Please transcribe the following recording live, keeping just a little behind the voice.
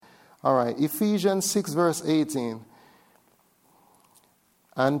All right, Ephesians 6 verse 18.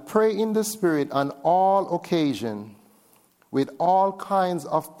 And pray in the Spirit on all occasion with all kinds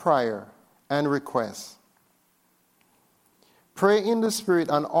of prayer and requests. Pray in the Spirit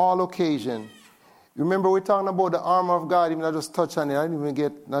on all occasion. Remember, we're talking about the armor of God. Even I just touched on it. I didn't even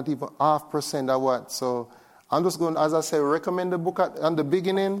get not even 0.5% of what. So I'm just going, as I say, recommend the book at the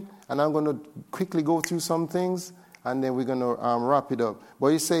beginning, and I'm going to quickly go through some things, and then we're going to wrap it up. But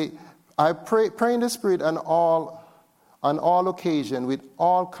you say, I pray in the Spirit on all occasion with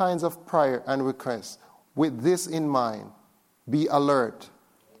all kinds of prayer and requests. With this in mind, be alert.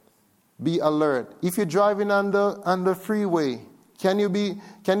 Be alert. If you're driving on the freeway, can you be?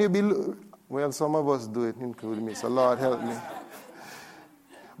 Well, some of us do it, including me. So Lord help me.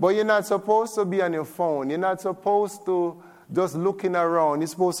 But you're not supposed to be on your phone. You're not supposed to just looking around. You're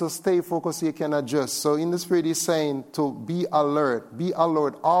supposed to stay focused so you can adjust. So in the Spirit, He's saying to be alert. Be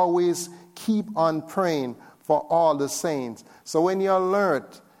alert. Always keep on praying for all the saints. So when you're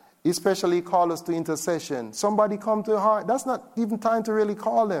alert, especially call us to intercession. Somebody come to your heart. That's not even time to really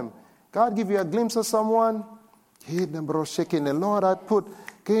call them. God give you a glimpse of someone. Lord, I put...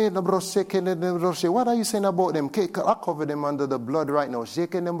 What are you saying about them? I cover them under the blood right now. And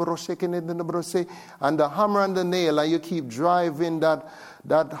the hammer and the nail, and you keep driving that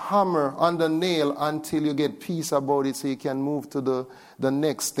hammer on the nail until you get peace about it so you can move to the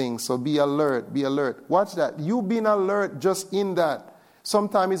next thing. So be alert, be alert. Watch that. You being alert just in that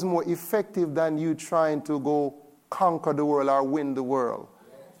sometimes is more effective than you trying to go conquer the world or win the world.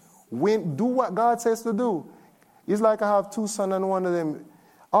 Do what God says to do. It's like I have two sons and one of them,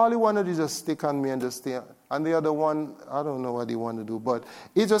 all he wanted is just stick on me and just stay. And the other one, I don't know what he wanted to do. But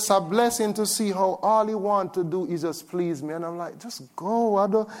it's just a blessing to see how all he wants to do is just please me. And I'm like, just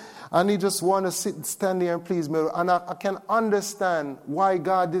go. And he just want to stand there and please me. And I can understand why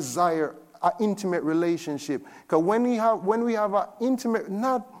God desires an intimate relationship. Because when we have an intimate,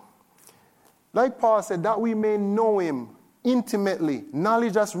 not, like Paul said, that we may know him intimately,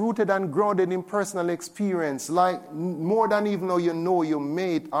 knowledge that's rooted and grounded in personal experience, like more than even though you know your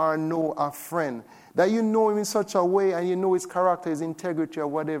mate or know a friend, that you know him in such a way and you know his character, his integrity or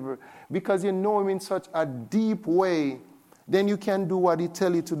whatever, because you know him in such a deep way, then you can do what he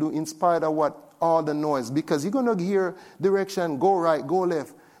tell you to do in spite of what all the noise, because you're going to hear direction, go right, go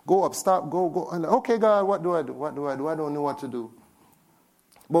left, go up, stop, go, and okay God, what do I do? I don't know what to do.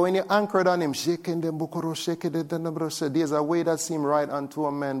 But when you're anchored on him, there's a way that seems right unto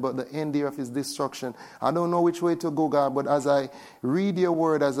a man, but the end thereof is destruction. I don't know which way to go, God, but as I read your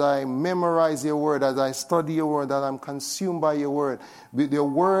word, as I memorize your word, as I study your word, that I'm consumed by your word. With your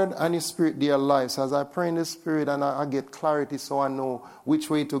word and your spirit, they are life. So as I pray in the spirit and I get clarity so I know which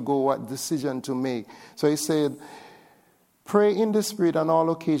way to go, what decision to make. So he said, pray in the spirit on all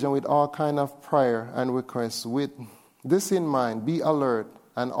occasion with all kind of prayer and requests. With this in mind, be alert.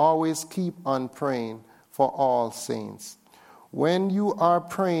 And always keep on praying for all saints. When you are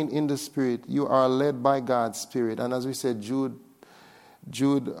praying in the Spirit, you are led by God's Spirit. And as we said, Jude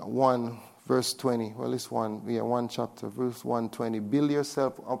 1, verse 20. Well, it's one chapter, verse 120. Build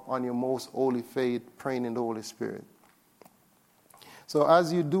yourself up on your most holy faith, praying in the Holy Spirit. So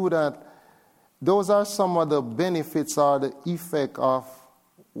as you do that, those are some of the benefits or the effect of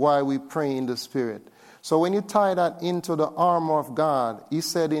why we pray in the Spirit. So when you tie that into the armor of God, he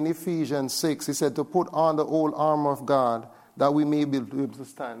said in Ephesians 6, he said to put on the whole armor of God that we may be able to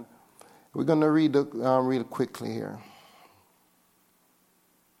stand. We're going to read it real quickly here.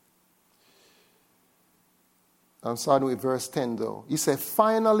 I'm starting with verse 10 though. He said,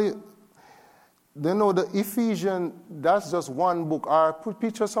 finally, the Ephesians, that's just one book. Or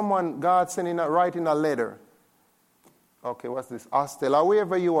picture someone, God writing a letter. Okay, what's this? Hostel, or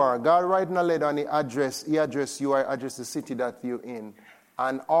wherever you are. God writing a letter and he address you, I address the city that you're in.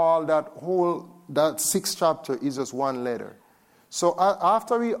 And all that 6th chapter is just one letter. So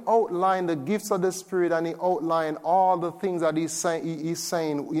after he outlined the gifts of the Spirit and he outlined all the things that he's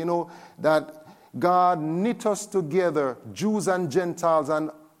saying, that God knit us together, Jews and Gentiles,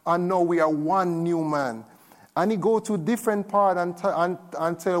 and now we are one new man. And he go to different part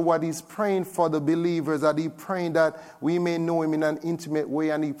and tell what he's praying for the believers, that he praying that we may know him in an intimate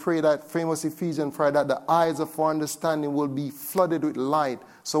way. And he prayed that famous Ephesian prayer that the eyes of our understanding will be flooded with light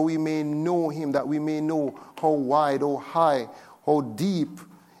so we may know him, that we may know how wide, how high, how deep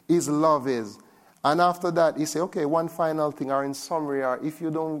his love is. And after that, he said, okay, one final thing, or in summary, or if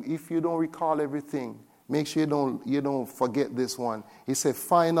you don't recall everything, make sure you don't forget this one. He said,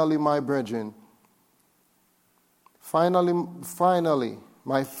 finally, my brethren, Finally,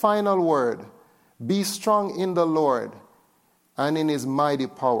 my final word, be strong in the Lord and in his mighty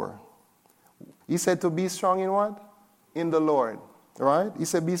power. He said to be strong in what? In the Lord. Right? He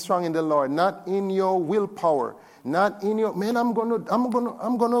said be strong in the Lord, not in your willpower, not in your, man, I'm gonna,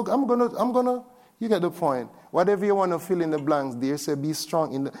 you get the point. Whatever you want to fill in the blanks there, say be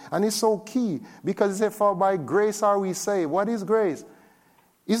strong in the, and it's so key, because it said, for by grace are we saved. What is grace?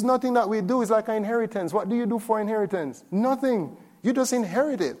 It's nothing that we do. It's like an inheritance. What do you do for inheritance? Nothing. You just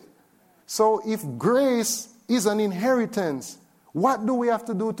inherit it. So if grace is an inheritance, what do we have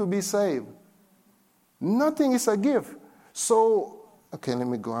to do to be saved? Nothing. Is a gift. So, okay, let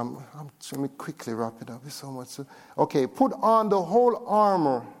me go. Let me quickly wrap it up. There's so much. Okay, put on the whole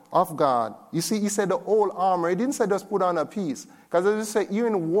armor of God. You see, he said the whole armor. He didn't say just put on a piece. Because as you say, you're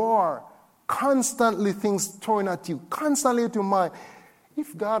in war. Constantly things thrown at you. Constantly at your mind.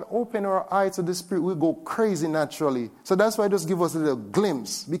 If God opened our eyes to the Spirit, we'll go crazy naturally. So that's why just give us a little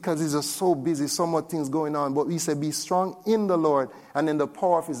glimpse. Because he's just so busy, so much things going on. But he said, be strong in the Lord and in the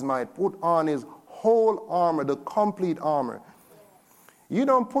power of his might. Put on his whole armor, the complete armor. You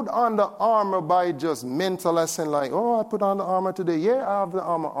don't put on the armor by just mental lesson like, oh, I put on the armor today. Yeah, I have the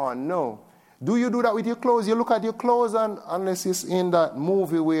armor on. No. Do you do that with your clothes? You look at your clothes, and unless it's in that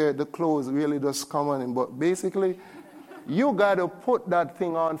movie where the clothes really just come on. But basically, you got to put that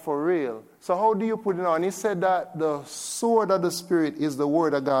thing on for real. So how do you put it on? He said that the sword of the Spirit is the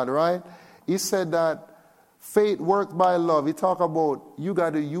word of God, right? He said that faith worked by love. He talked about you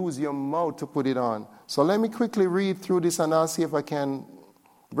got to use your mouth to put it on. So let me quickly read through this, and I'll see if I can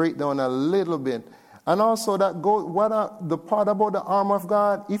break down a little bit. And also that the part about the armor of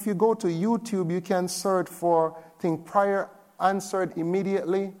God, if you go to YouTube, you can search for prayer answered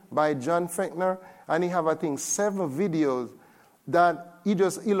immediately by John Feckner, and he have, I think, 7 videos that he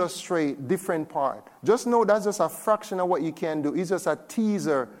just illustrate different parts. Just know that's just a fraction of what you can do. It's just a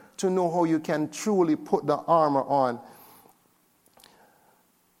teaser to know how you can truly put the armor on.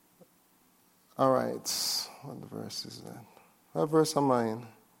 All right. What verse is that? What verse am I in?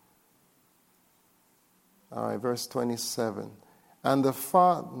 All right, verse 27. And the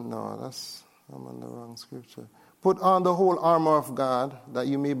I'm on the wrong scripture. Put on the whole armor of God that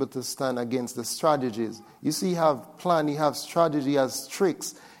you may be able to stand against the strategies. You see, you have plan, you have strategy, you have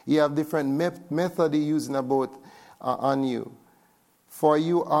tricks, you have different method you're using on you. For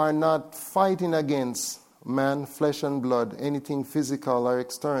you are not fighting against man, flesh and blood, anything physical or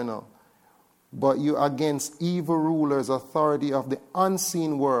external, but you against evil rulers, authority of the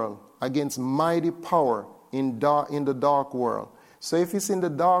unseen world, against mighty power in the dark world. So if it's in the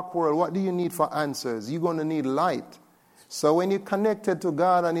dark world, what do you need for answers? You're going to need light. So when you're connected to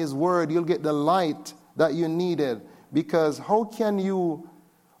God and his word, you'll get the light that you needed. Because how can you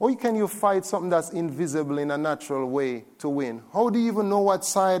fight something that's invisible in a natural way to win? How do you even know what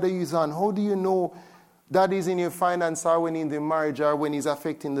side he's on? How do you know that is in your finance or when in the marriage or when he's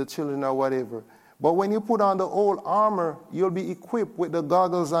affecting the children or whatever? But when you put on the whole armor, you'll be equipped with the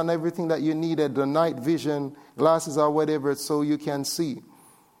goggles and everything that you needed, the night vision, glasses or whatever, so you can see.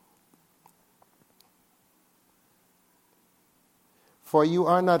 For you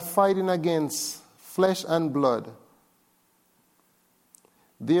are not fighting against flesh and blood.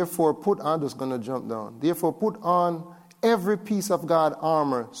 Therefore, I'm just going to jump down. Therefore, put on every piece of God's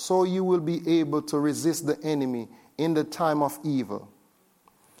armor so you will be able to resist the enemy in the time of evil.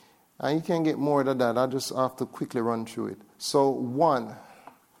 And you can get more than that. I just have to quickly run through it. So 1,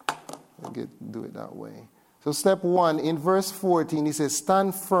 do it that way. So step 1, in verse 14, he says,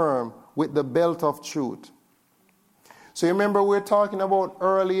 stand firm with the belt of truth. So you remember we were talking about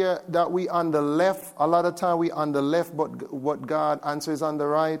earlier that we on the left, a lot of time we on the left, but what God answers on the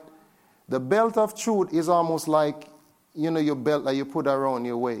right. The belt of truth is almost like, your belt that you put around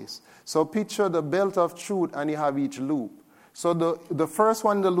your waist. So picture the belt of truth and you have each loop. So the first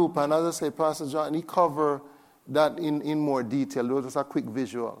one, the loop, and as I say, Pastor John, he covered that in more detail. It was just a quick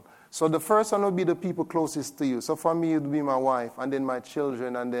visual. So the first one would be the people closest to you. So for me, it would be my wife, and then my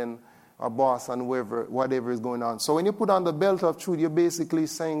children, and then a boss, and whatever is going on. So when you put on the belt of truth, you're basically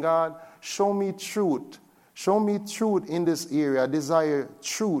saying, God, show me truth. Show me truth in this area. I desire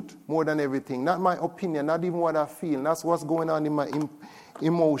truth more than everything. Not my opinion, not even what I feel. That's what's going on in my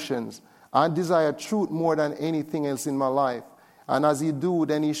emotions. I desire truth more than anything else in my life. And as you do,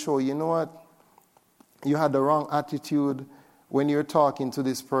 then he show you know what? You had the wrong attitude when you're talking to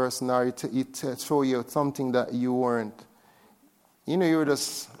this person, or it show you something that you weren't. You're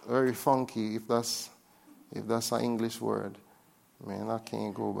just very funky, if that's an English word. Man, I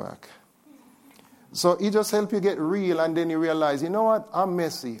can't go back. So it just help you get real, and then you realize, you know what? I'm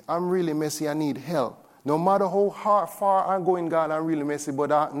messy. I'm really messy. I need help. No matter how far I'm going, God, I'm really messy,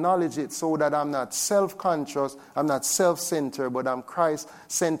 but I acknowledge it so that I'm not self-conscious, I'm not self-centered, but I'm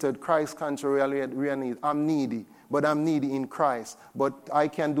Christ-centered, Christ-conscious, really, I'm needy, but I'm needy in Christ. But I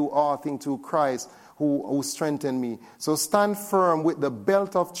can do all things through Christ who strengthen me. So stand firm with the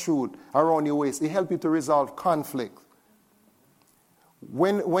belt of truth around your waist. It helps you to resolve conflict.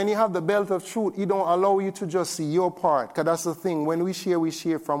 When you have the belt of truth, it don't allow you to just see your part. Because that's the thing. When we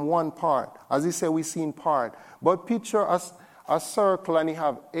share from one part. As he said, we see in part. But picture a circle and you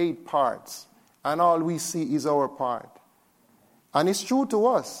have 8 parts. And all we see is our part. And it's true to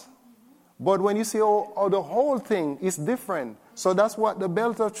us. But when you see the whole thing is different. So that's what the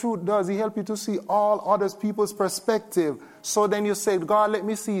belt of truth does. It helps you to see all other people's perspective. So then you say, God, let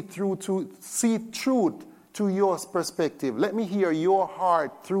me see truth to your perspective. Let me hear your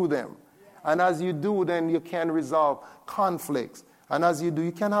heart through them. And as you do, then you can resolve conflicts. And as you do,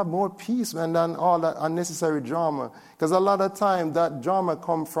 you can have more peace than all that unnecessary drama. Because a lot of time that drama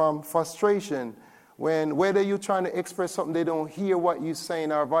comes from frustration. Whether you're trying to express something, they don't hear what you're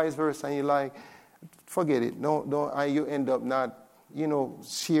saying or vice versa. And you're like, forget it. Don't, and you end up not,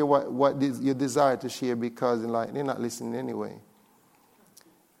 share what you desire to share because they're not listening anyway.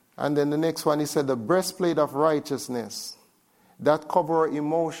 And then the next one, he said, the breastplate of righteousness that cover our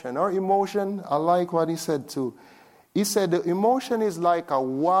emotion. Our emotion, I like what he said too. He said the emotion is like a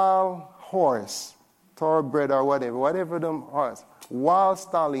wild horse, thoroughbred or whatever them horse, wild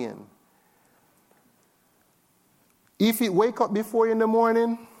stallion. If it wake up before you in the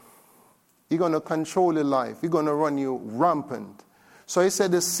morning, you're going to control your life. You're going to run you rampant. So he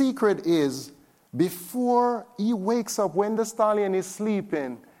said the secret is before he wakes up, when the stallion is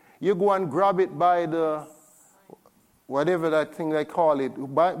sleeping, you go and grab it by the, whatever that thing they call it,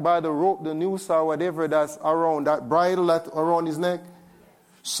 by the rope, the noose or whatever that's around, that bridle that's around his neck.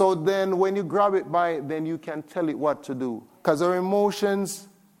 So then when you grab it by it, then you can tell it what to do. Because our emotions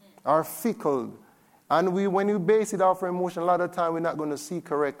are fickle. And when you base it off our emotion, a lot of time we're not going to see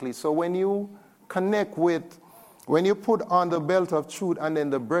correctly. So when you when you put on the belt of truth and then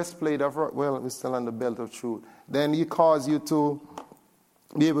the breastplate of, we're still on the belt of truth, then it causes you to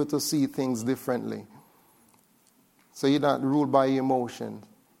be able to see things differently. So you're not ruled by emotion.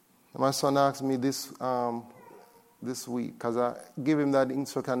 My son asked me this week, because I gave him that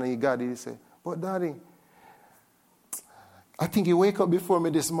instruction and he got it. He said, but Daddy, I think you wake up before me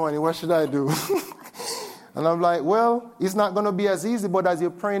this morning. What should I do? And I'm like, well, it's not going to be as easy, but as you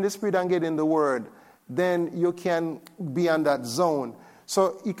pray in the Spirit and get in the Word, then you can be on that zone.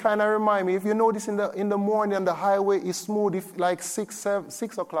 So it kind of reminds me, if you notice in the morning on the highway, it's smooth, if like 6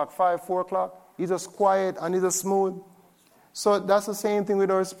 o'clock, 5, 4 o'clock, it's just quiet and it's just smooth. So that's the same thing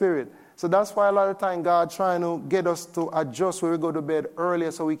with our spirit. So that's why a lot of time God trying to get us to adjust where we go to bed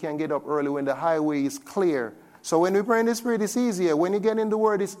earlier so we can get up early when the highway is clear. So when we pray in the Spirit, it's easier. When you get in the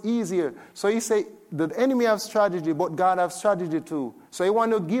Word, it's easier. So he say, the enemy has strategy, but God has strategy too. So he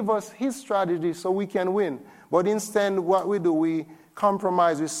want to give us his strategy so we can win. But instead, what we do, we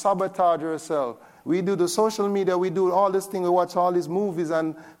compromise, we sabotage ourselves. We do the social media, we do all this thing, we watch all these movies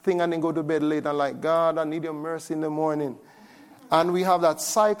and things and then go to bed late and like, God, I need your mercy in the morning. And we have that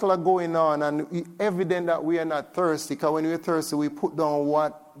cycle going on and it's evident that we are not thirsty, because when we're thirsty, we put down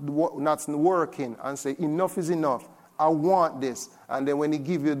what not working and say, enough is enough. I want this. And then when he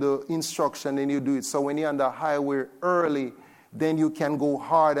give you the instruction, then you do it. So when you're on the highway early, then you can go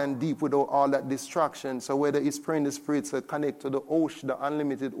hard and deep without all that distraction. So whether it's praying the Spirit to connect to the ocean, the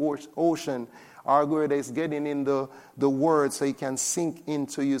unlimited ocean, or whether it's getting in the Word so it can sink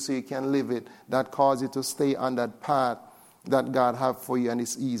into you so you can live it, that causes you to stay on that path that God have for you, and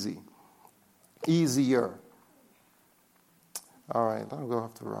it's easy. Easier. All right, I'm going to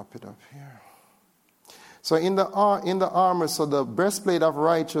have to wrap it up here. So in the armor, so the breastplate of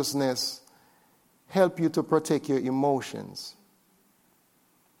righteousness help you to protect your emotions.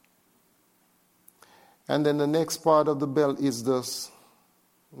 And then the next part of the belt is this.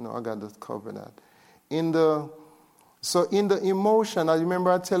 No, I got to cover that. In the emotion, I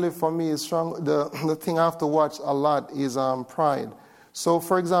remember I tell you for me, is strong. The thing I have to watch a lot is pride. So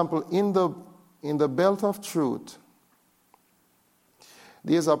for example, in the belt of truth,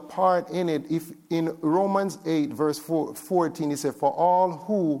 there's a part in it. If in Romans 8 verse 14, it says, for all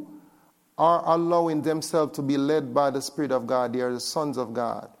who are allowing themselves to be led by the Spirit of God, they are the sons of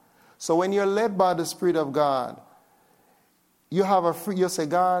God. So when you're led by the Spirit of God, you say,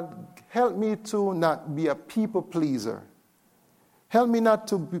 God, help me to not be a people pleaser. Help me not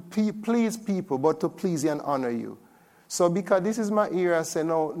to please people, but to please you and honor you. So because this is my ear, I say,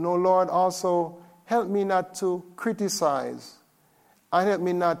 no, Lord, also help me not to criticize and help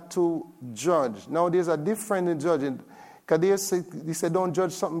me not to judge. Now, there's a difference in judging. Because they say don't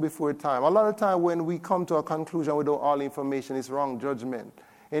judge something before time. A lot of time when we come to a conclusion without all information, it's wrong judgment.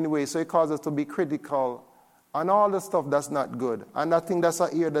 Anyway, so it causes us to be critical on all the stuff that's not good. And I think that's an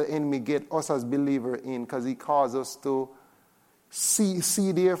area the enemy get us as believers in, because he causes us to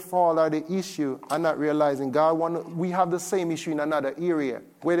see their fault or the issue and not realizing we have the same issue in another area,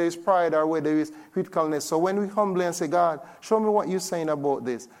 whether it's pride or whether it's criticalness. So when we humbly and say, God, show me what you're saying about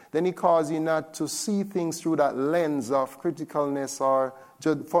this, then he causes you not to see things through that lens of criticalness or,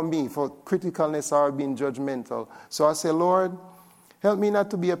 for criticalness or being judgmental. So I say, Lord, help me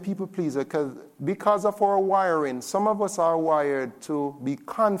not to be a people pleaser, because of our wiring, some of us are wired to be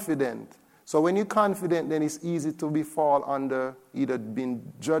confident. So when you're confident, then it's easy to fall under either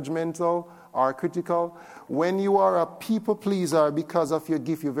being judgmental or critical. When you are a people pleaser, because of your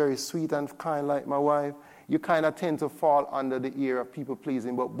gift, you're very sweet and kind like my wife, you kind of tend to fall under the ear of people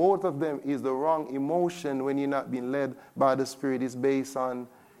pleasing. But both of them is the wrong emotion when you're not being led by the Spirit. It's based on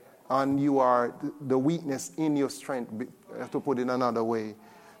you are the weakness in your strength, to put it another way.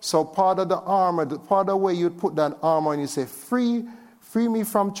 So part of the armor, part of the way you'd put that armor and you say, free me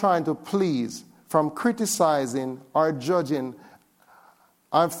from trying to please, from criticizing or judging,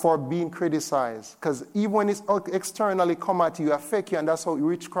 and for being criticized. Because even when it's externally come at you, affect you, and that's how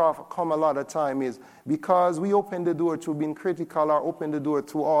witchcraft come a lot of time is, because we open the door to being critical or open the door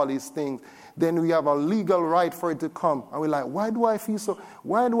to all these things, then we have a legal right for it to come. And we're like, why do I feel so?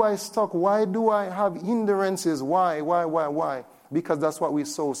 Why do I stuck? Why do I have hindrances? Why? Because that's what we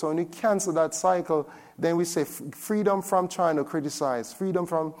sow. So when we cancel that cycle, then we say freedom from trying to criticize, freedom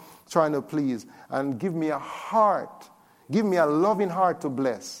from trying to please, and give me a heart, give me a loving heart to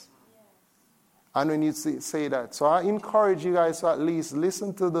bless. And when you say that, so I encourage you guys to at least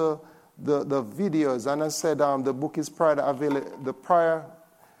listen to the videos. And I said the book is available. The prayer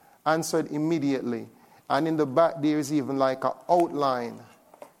answered immediately, and in the back there is even like an outline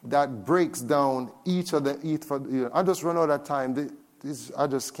that breaks down each of the. I just run out of time. I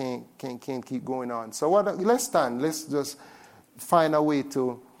just can't keep going on. So let's stand. Let's just find a way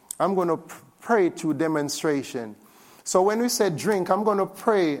to. I'm going to pray through demonstration. So when we say drink, I'm going to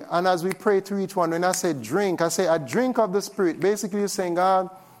pray, and as we pray through each one, when I say drink, I say a drink of the Spirit. Basically, you're saying,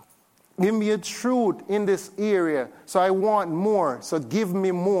 God, give me a truth in this area. So I want more. So give me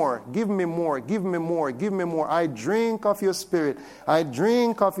more. Give me more. Give me more. Give me more. I drink of your Spirit. I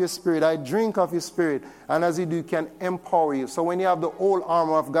drink of your Spirit. I drink of your Spirit. And as you do, it can empower you. So when you have the whole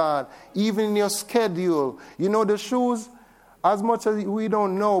armor of God, even in your schedule, you know the shoes, as much as we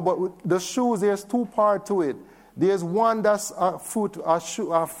don't know, but the shoes, there's two parts to it. There's one that's a foot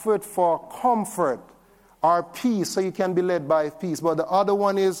for comfort or peace, so you can be led by peace. But the other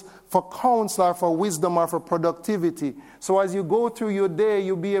one is for counsel, or for wisdom, or for productivity. So as you go through your day,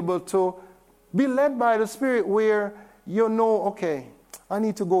 you'll be able to be led by the Spirit where you know, okay, I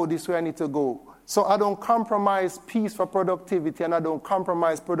need to go this way, I need to go. So I don't compromise peace for productivity, and I don't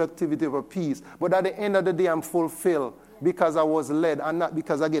compromise productivity for peace. But at the end of the day, I'm fulfilled because I was led, and not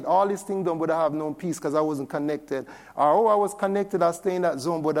because I get all these things done, but I have no peace because I wasn't connected. Or, I was connected, I stay in that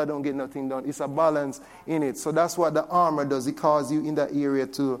zone, but I don't get nothing done. It's a balance in it. So that's what the armor does. It calls you in that area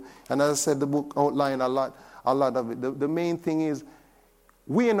too. And as I said, the book outlined a lot of it. The main thing is,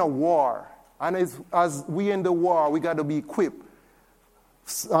 we're in a war. And as we're in the war, we got to be equipped.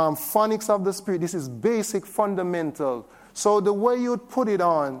 Phonics of the Spirit, this is basic, fundamental. So the way you'd put it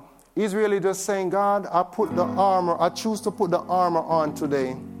on is really just saying, God, I choose to put the armor on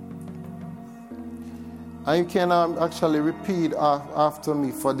today. And you can actually repeat after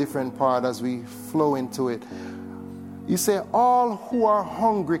me for different parts as we flow into it. You say, all who are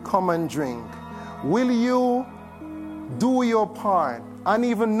hungry, come and drink. Will you do your part? And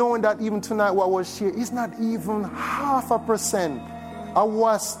even knowing that even tonight what was shared is not even 0.5% of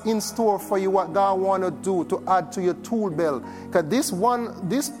what's in store for you, what God want to do to add to your tool belt. Because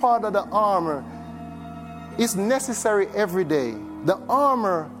this part of the armor is necessary every day. The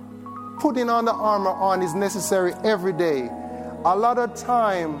armor, putting on the armor on is necessary every day. A lot of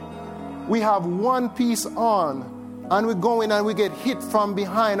time we have one piece on and we go in and we get hit from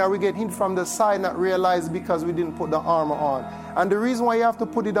behind or we get hit from the side, not realize because we didn't put the armor on. And the reason why you have to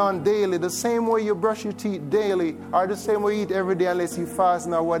put it on daily, the same way you brush your teeth daily, or the same way you eat every day unless you fast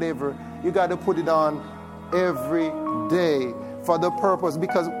or whatever, you got to put it on every day for the purpose.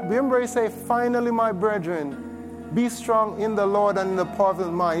 Because remember he said, finally, my brethren, be strong in the Lord and in the power of his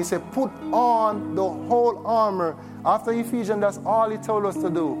mind. He said, put on the whole armor. After Ephesians, that's all he told us to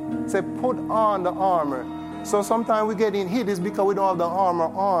do. He said, put on the armor. So sometimes we get in hit is because we don't have the armor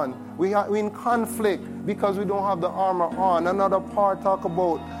on. We're in conflict because we don't have the armor on. Another part talk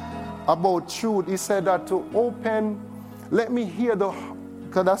about truth. He said that to open, let me hear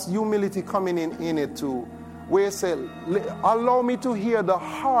because that's humility coming in it too. Where he said, allow me to hear the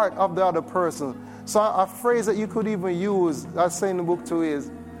heart of the other person. So a phrase that you could even use, I say in the book too, is,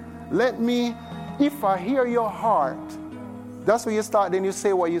 if I hear your heart, that's where you start, then you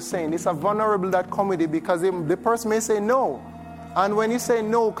say what you're saying. It's a vulnerable that come with it because the person may say no. And when you say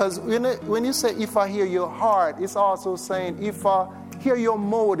no, because when you say if I hear your heart, it's also saying if I hear your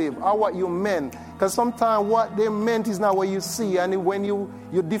motive or what you meant. Because sometimes what they meant is not what you see. And when you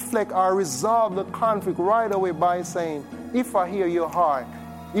deflect or resolve the conflict right away by saying, if I hear your heart,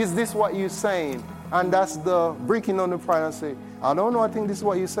 is this what you're saying? And that's the breaking on the pride and say, I don't know, I think this is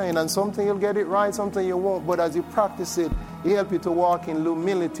what you're saying. And something you'll get it right, something you won't. But as you practice it, it helps you to walk in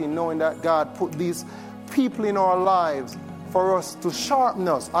humility, knowing that God put these people in our lives for us to sharpen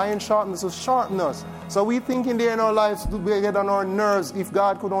us. Iron sharpness to sharpen us. So we thinking there in our lives to get on our nerves if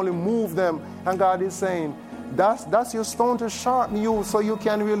God could only move them. And God is saying, that's your stone to sharpen you so you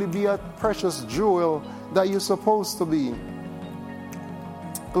can really be a precious jewel that you're supposed to be.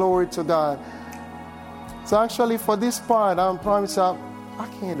 Glory to God. So actually for this part, I promise I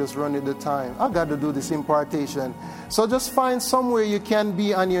can't just run it the time. I got to do this impartation. So just find somewhere you can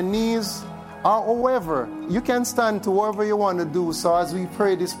be on your knees or however. You can stand to whatever you want to do. So as we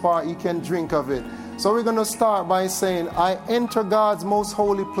pray this part, you can drink of it. So we're going to start by saying, I enter God's most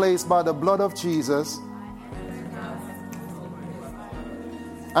holy place by the blood of Jesus.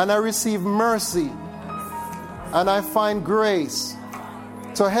 And I receive mercy. And I find grace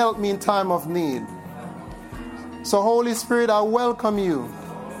to help me in time of need. So Holy Spirit, I welcome you.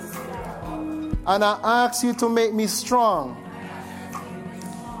 And I ask you to make me strong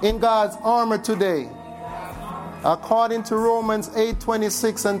in God's armor today, according to Romans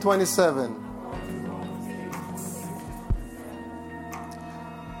 8:26 and 27.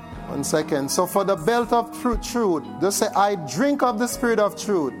 1 second. So for the belt of truth, just say, I drink of the spirit of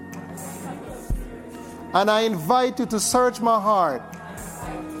truth. And I invite you to search my heart,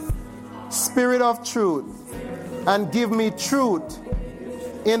 spirit of truth, and give me truth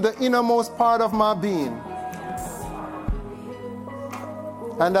in the innermost part of my being.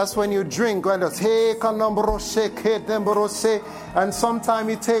 And that's when you drink, and sometimes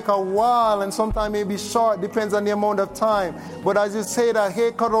it take a while, and sometimes it may be short, depends on the amount of time. But as you say that,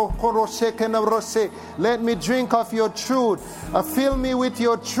 let me drink of your truth. Fill me with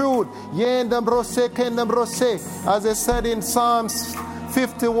your truth. As I said in Psalms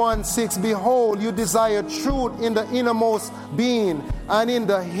 51:6, behold, you desire truth in the innermost being, and in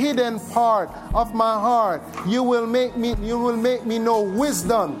the hidden part of my heart you will make me know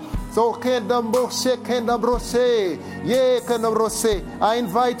wisdom. So I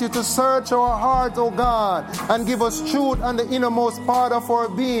invite you to search our heart, O God, and give us truth on the innermost part of our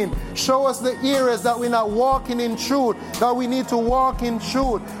being. Show us the areas that we're not walking in truth, that we need to walk in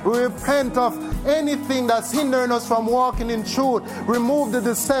truth. We repent of anything that's hindering us from walking in truth. Remove the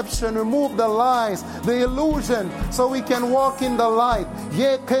deception, remove the lies, the illusion, so we can walk in the light.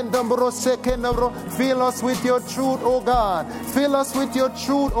 Fill us with your truth, O God. Fill us with your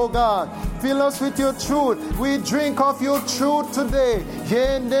truth, O God. Fill us with your truth. We drink of your truth today.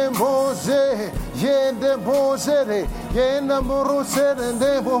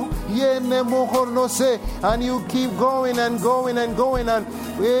 And you keep going and going and going.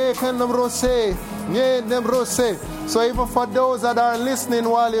 So even for those that are listening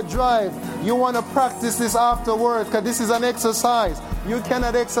while you drive, you want to practice this afterward, because this is an exercise. You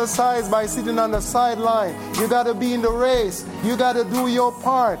cannot exercise by sitting on the sideline. You got to be in the race. You got to do your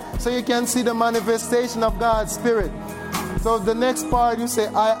part so you can see the manifestation of God's Spirit. So the next part, you say,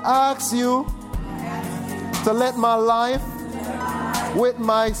 I ask you to let my life with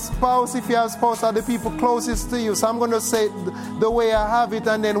my spouse, if you have spouse, are the people closest to you. So I'm going to say the way I have it,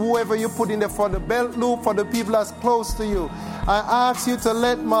 and then whoever you put in there for the belt loop, for the people that's close to you. I ask you to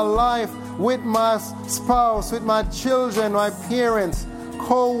let my life with my spouse, with my children, my parents,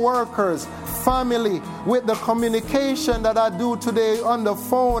 co-workers, family, with the communication that I do today on the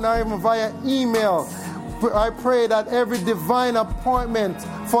phone or even via email. I pray that every divine appointment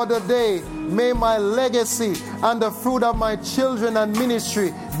for the day, may my legacy and the fruit of my children and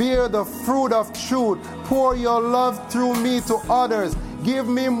ministry bear the fruit of truth. Pour your love through me to others. Give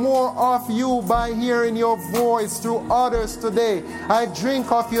me more of you by hearing your voice through others today. I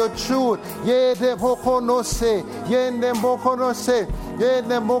drink of your truth.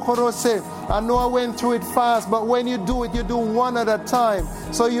 I know I went through it fast, but when you do it, you do one at a time.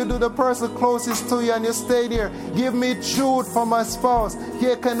 So you do the person closest to you and you stay there. Give me truth for my spouse.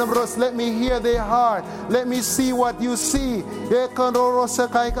 Let me hear their heart. Let me see what you see. I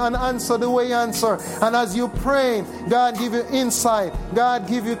can answer the way you answer. And as you pray, God give you insight. God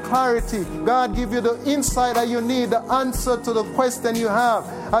give you clarity. God give you the insight that you need, the answer to the question you have.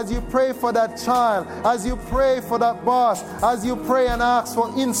 As you pray for that child, as you pray for that boss, as you pray and ask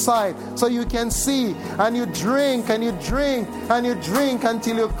for insight so you can see, and you drink and you drink and you drink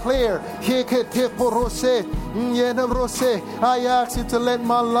until you're clear. I ask you to let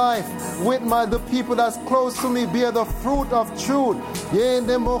my life with the people that's close to me bear the fruit of truth.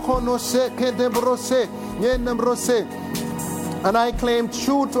 And I claim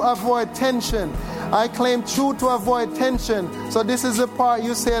truth to avoid tension. I claim truth to avoid tension. So this is the part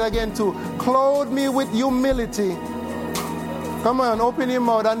you say it again too. Clothe me with humility. Come on, open your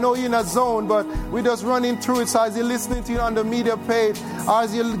mouth. I know you're in a zone, but we're just running through it. So as you're listening to it on the media page,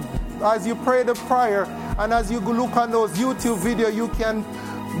 as you pray the prayer, and as you look on those YouTube videos, you can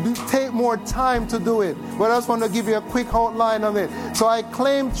take more time to do it. But I just want to give you a quick outline of it. So I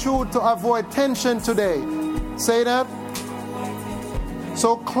claim truth to avoid tension today. Say that.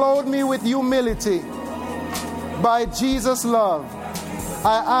 So clothe me with humility by Jesus' love.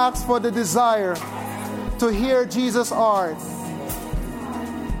 I ask for the desire to hear Jesus' heart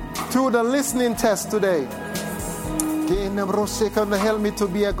through the listening test today. Help me to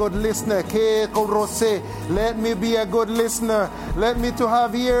be a good listener. Let me be a good listener. Let me to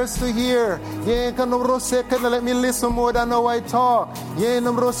have ears to hear. Let me listen more than how I talk.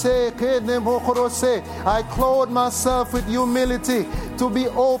 I clothe myself with humility to be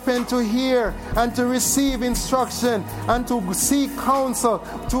open to hear and to receive instruction and to seek counsel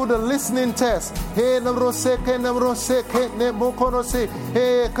through the listening test.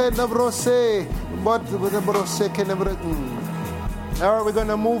 All right, we're going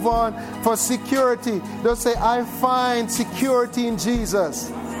to move on for security. They'll say, I find security in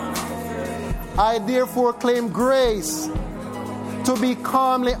Jesus. I therefore claim grace to be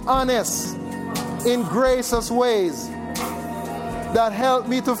calmly honest in gracious ways that help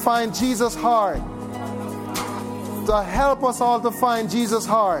me to find Jesus' heart. To help us all to find Jesus'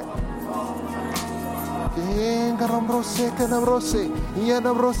 heart.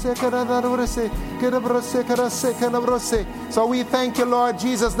 So we thank you, Lord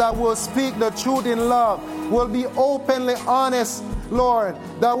Jesus, that we'll speak the truth in love. We'll be openly honest, Lord,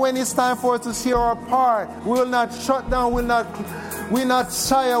 that when it's time for us to share our part, we will not shut down, we'll not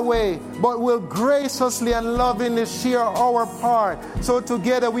shy away, but we'll graciously and lovingly share our part. So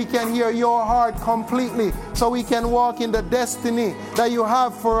together we can hear your heart completely, so we can walk in the destiny that you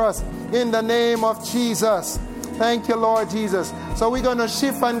have for us in the name of Jesus. Thank you, Lord Jesus. So we're going to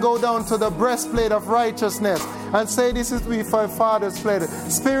shift and go down to the breastplate of righteousness and say, this is for Father's plate.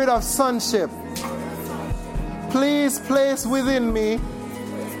 Spirit of sonship, please place within me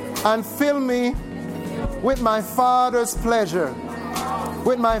and fill me with my Father's pleasure,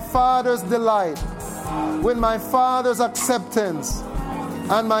 with my Father's delight, with my Father's acceptance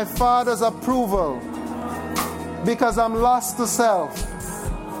and my Father's approval, because I'm lost to self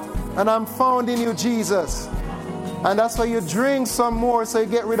and I'm found in you, Jesus. And that's why you drink some more, so you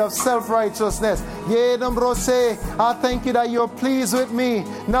get rid of self-righteousness. I thank you that you're pleased with me,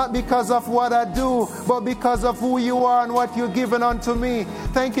 not because of what I do, but because of who you are and what you've given unto me.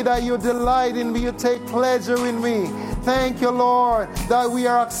 Thank you that you delight in me, you take pleasure in me. Thank you, Lord, that we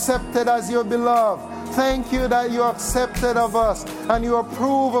are accepted as your beloved. Thank you that you accepted of us and you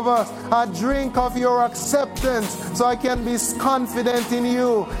approve of us. I drink of your acceptance so I can be confident in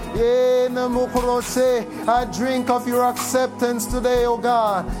you. I drink of your acceptance today, oh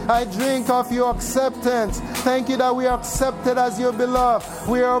God. I drink of your acceptance. Thank you that we are accepted as your beloved.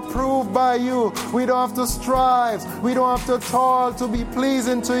 We are approved by you. We don't have to strive. We don't have to toil to be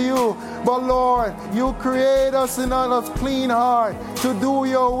pleasing to you. But Lord, you create us in a clean heart to do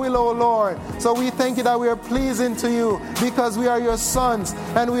your will, oh Lord. So we thank you that we are pleasing to you because we are your sons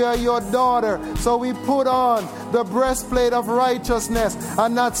and we are your daughter. So we put on the breastplate of righteousness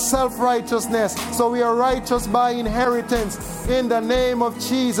and not self-righteousness. So we are righteous by inheritance in the name of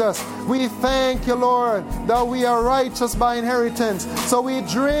Jesus. We thank you, Lord, that we are righteous by inheritance. So we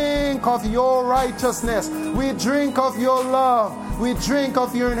drink of your righteousness. We drink of your love. We drink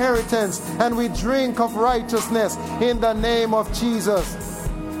of your inheritance. And we drink of righteousness in the name of Jesus.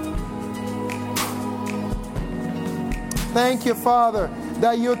 Thank you, Father,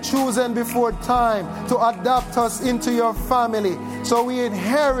 that you've chosen before time to adopt us into your family. So we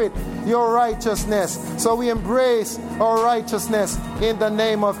inherit your righteousness. So we embrace our righteousness in the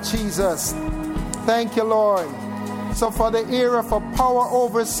name of Jesus. Thank you, Lord. So for the area for power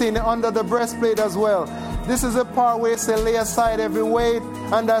over sin under the breastplate as well. This is the part where it says lay aside every weight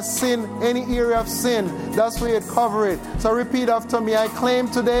and that sin, any area of sin. That's where it covers it. So repeat after me. I claim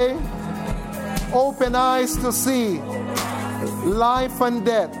today open eyes to see life and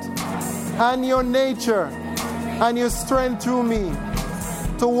death and your nature and your strength through me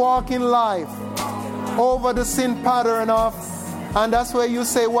to walk in life over the sin pattern of, and that's where you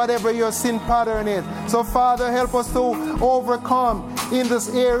say whatever your sin pattern is. So Father, help us to overcome in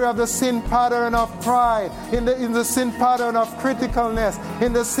this area of the sin pattern of pride, in the sin pattern of criticalness,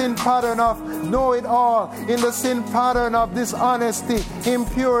 in the sin pattern of know-it-all, in the sin pattern of dishonesty,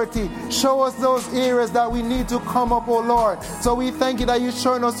 impurity. Show us those areas that we need to come up, oh Lord. So we thank you that you're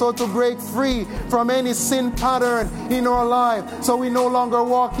showing us how to break free from any sin pattern in our life. So we no longer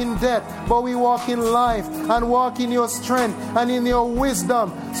walk in death, but we walk in life and walk in your strength and in your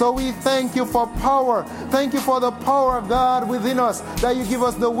wisdom. So we thank you for power. Thank you for the power of God within us, that you give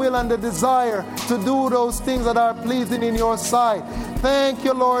us the will and the desire to do those things that are pleasing in your sight. Thank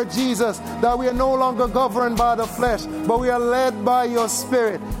you, Lord Jesus, that we are no longer governed by the flesh, but we are led by your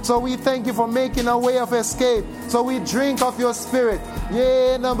Spirit. So we thank you for making a way of escape. So we drink of your Spirit.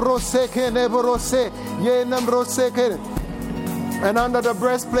 And under the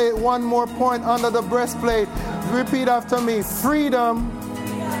breastplate, one more point under the breastplate. Repeat after me. Freedom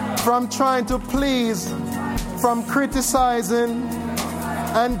from trying to please, from criticizing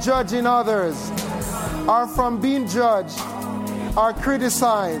and judging others, or from being judged or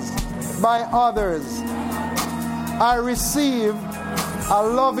criticized by others. I receive a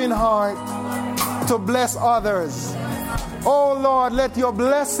loving heart to bless others. Oh Lord, let your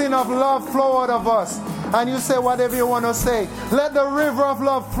blessing of love flow out of us. And you say whatever you want to say. Let the river of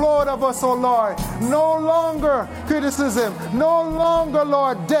love flow out of us, oh Lord. No longer criticism. No longer,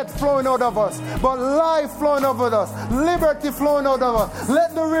 Lord, death flowing out of us, but life flowing out of us. Liberty flowing out of us.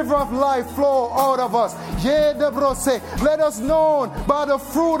 Let the river of life flow out of us. Let us known by the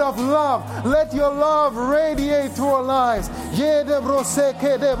fruit of love. Let your love radiate through our lives.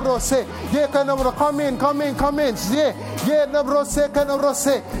 Come in.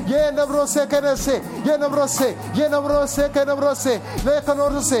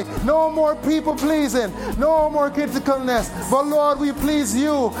 No more people pleasing, no more criticalness, but Lord, we please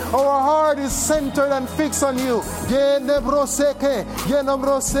you. Our heart is centered and fixed on you.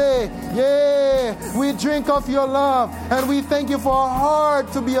 We drink of your love, and we thank you for a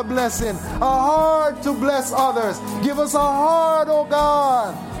heart to be a blessing, a heart to bless others. Give us a heart, oh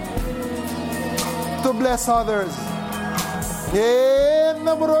God, to bless others. Thank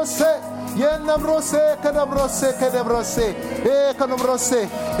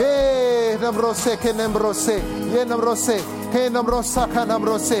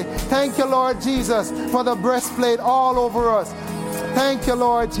you, Lord Jesus, for the breastplate all over us. Thank you,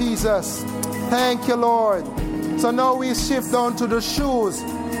 Lord Jesus. Thank you, Lord. So now we shift on to the shoes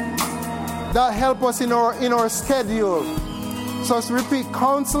that help us in our schedule. So let's repeat.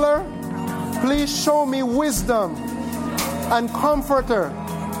 Counselor, please show me wisdom, and comforter,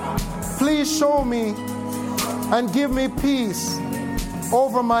 please show me and give me peace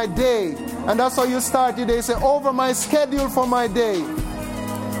over my day. And that's how you start your day. Say, over my schedule for my day,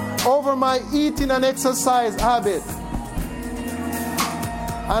 over my eating and exercise habit.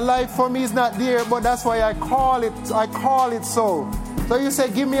 And life for me is not there, but that's why I call it so. So you say,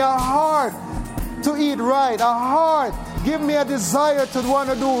 give me a heart to eat right, a heart. Give me a desire to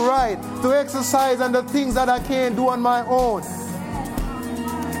want to do right, to exercise and the things that I can't do on my own.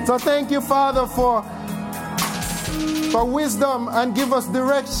 So thank you, Father, for wisdom, and give us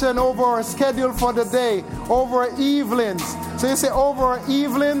direction over our schedule for the day, over our evenings. So you say over our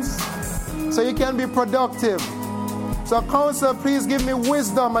evenings, so you can be productive. So counselor, please give me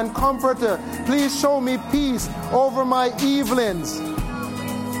wisdom, and comforter, please show me peace over my evenings,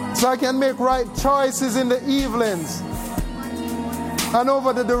 so I can make right choices in the evenings and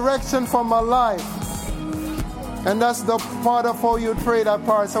over the direction for my life. And that's the part of how you pray that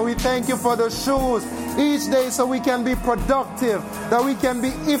part. So we thank you for the shoes each day, so we can be productive, that we can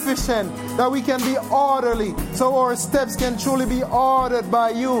be efficient, that we can be orderly, so our steps can truly be ordered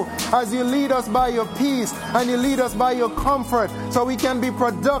by you as you lead us by your peace and you lead us by your comfort, so we can be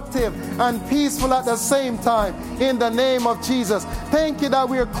productive and peaceful at the same time, in the name of Jesus. Thank you that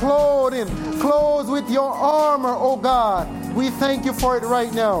we are clothed with your armor, oh God. We thank you for it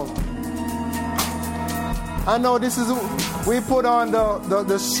right now. I know this is we put on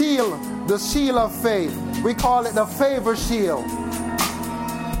the shield of faith. We call it the favor shield.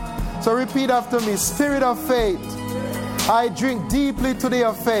 So repeat after me. Spirit of faith, I drink deeply today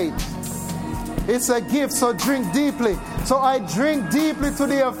of faith. It's a gift, so drink deeply. So I drink deeply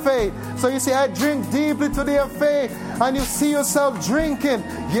today of faith. So you say, I drink deeply today of faith. And you see yourself drinking.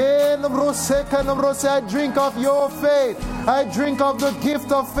 I drink of your faith. I drink of the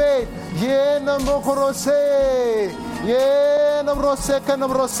gift of faith.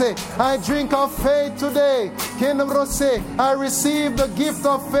 I drink of faith today. I receive the gift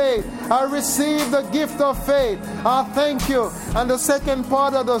of faith. I receive the gift of faith. I thank you. And the second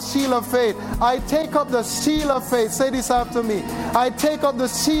part of the shield of faith, I take up the shield of faith. Say this after me. I take up the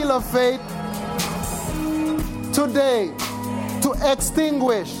shield of faith today to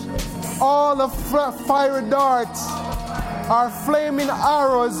extinguish all the fiery darts or flaming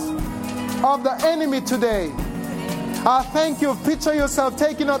arrows of the enemy today. I thank you. Picture yourself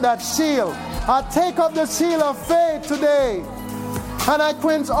taking up that shield. I take up the shield of faith today. And I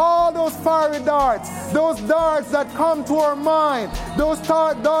quench all those fiery darts, those darts that come to our mind, those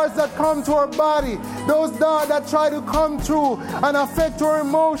darts that come to our body, those darts that try to come through and affect our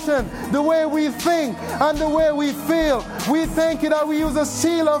emotion, the way we think and the way we feel. We thank you that we use a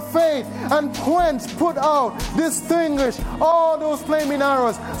shield of faith and quench, put out, distinguish all those flaming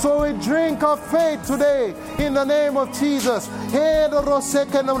arrows. So we drink of faith today in the name of Jesus.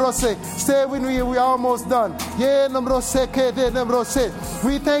 Stay with me, we're almost done.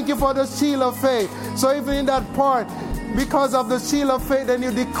 We thank you for the shield of faith. So even in that part, because of the shield of faith, then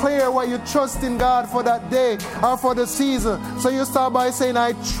you declare what you trust in God for that day or for the season. So you start by saying,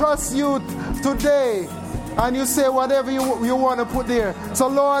 I trust you today. And you say whatever you want to put there. So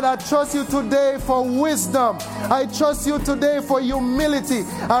Lord, I trust you today for wisdom. I trust you today for humility.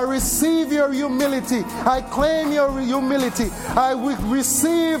 I receive your humility. I claim your humility. I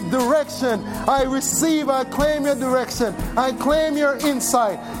receive direction. I claim your direction. I claim your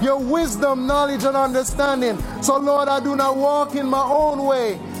insight, your wisdom, knowledge, and understanding. So Lord, I do not walk in my own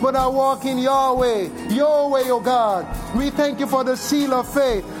way, but I walk in your way, oh God. We thank you for the shield of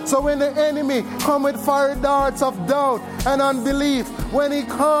faith. So when the enemy come with fiery darts of doubt and unbelief, when he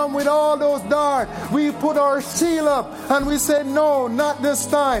come with all those darts, we put our shield up and we say, no, not this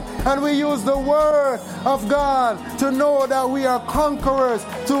time. And we use the word of God to know that we are conquerors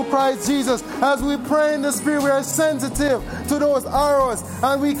through Christ Jesus. As we pray in the Spirit, we are sensitive to those arrows,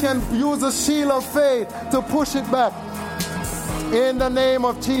 and we can use the shield of faith to push it back. In the name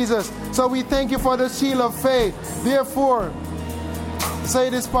of Jesus. So we thank you for the shield of faith. Therefore, say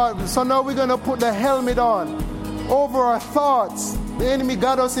this part. So now we're going to put the helmet on over our thoughts. The enemy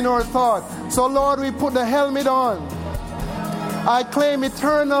got us in our thoughts. So Lord, we put the helmet on. I claim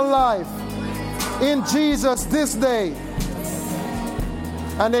eternal life in Jesus this day.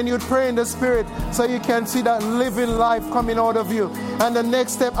 And then you'd pray in the Spirit so you can see that living life coming out of you. And the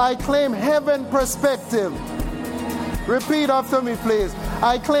next step, I claim heaven perspective. Repeat after me, please.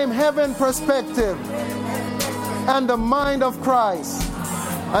 I claim heaven perspective and the mind of Christ.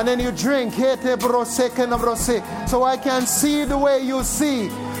 And then you drink. So I can see the way you see.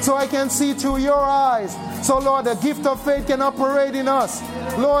 So I can see through your eyes. So Lord, the gift of faith can operate in us.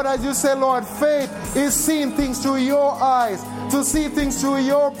 Lord, as you say, Lord, faith is seeing things through your eyes, to see things through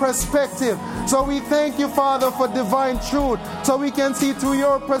your perspective. So we thank you, Father, for divine truth, so we can see through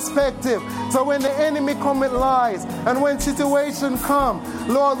your perspective. So when the enemy come with lies, and when situation come,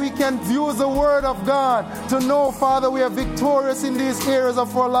 Lord, we can use the word of God to know, Father, we are victorious in these areas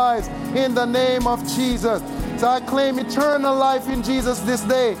of our lives, in the name of Jesus. So I claim eternal life in Jesus this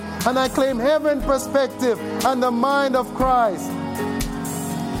day, and I claim heaven perspective and the mind of Christ.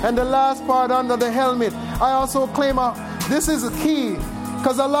 And the last part under the helmet, I also claim this is a key,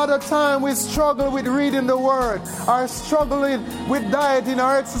 because a lot of time we struggle with reading the word, or struggling with dieting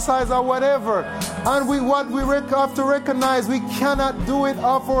or exercise or whatever. And what we have to recognize, we cannot do it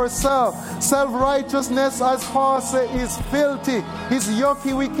of ourselves. Self-righteousness, as Paul said, is filthy, is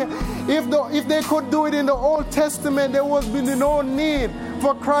yucky. If they could do it in the Old Testament, there would be no need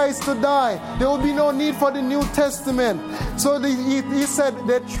for Christ to die. There would be no need for the New Testament. So he said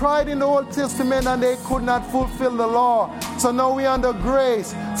they tried in the Old Testament and they could not fulfill the law. So now we are under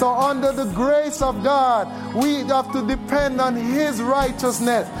grace. So under the grace of God, we have to depend on His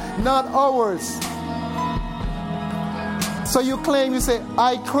righteousness, not ours. So you say,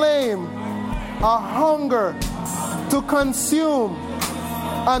 I claim a hunger to consume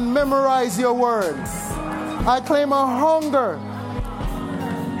and memorize your word. I claim a hunger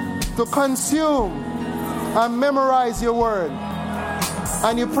to consume and memorize your word.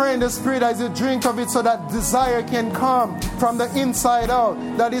 And you pray in the Spirit as you drink of it so that desire can come from the inside out.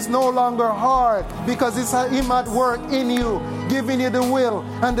 That is no longer hard because it's Him at work in you, giving you the will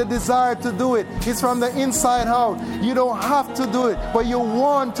and the desire to do it. It's from the inside out. You don't have to do it, but you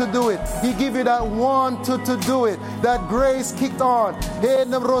want to do it. He give you that want to do it. That grace kicked on.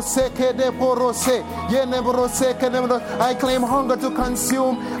 I claim hunger to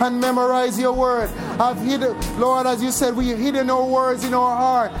consume and memorize your word. I've hidden, Lord, as you said, we hidden our words in our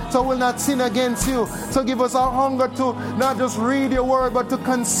heart so we'll not sin against you. So give us a hunger to not just read your word, but to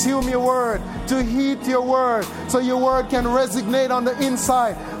consume your word, to heat your word, so your word can resonate on the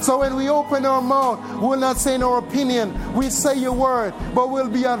inside. So when we open our mouth, we'll not say our opinion. We say your word, but we'll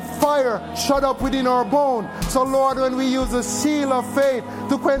be on fire, shut up within our bone. So Lord, when we use the shield of faith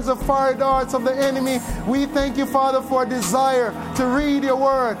to quench the fire darts of the enemy, we thank you, Father, for a desire to read your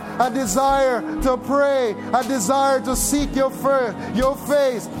word, a desire to pray, a desire to seek your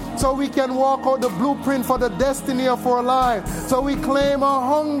face, so we can walk out the blueprint for the destiny of our life. So we claim a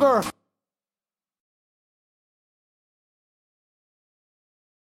hunger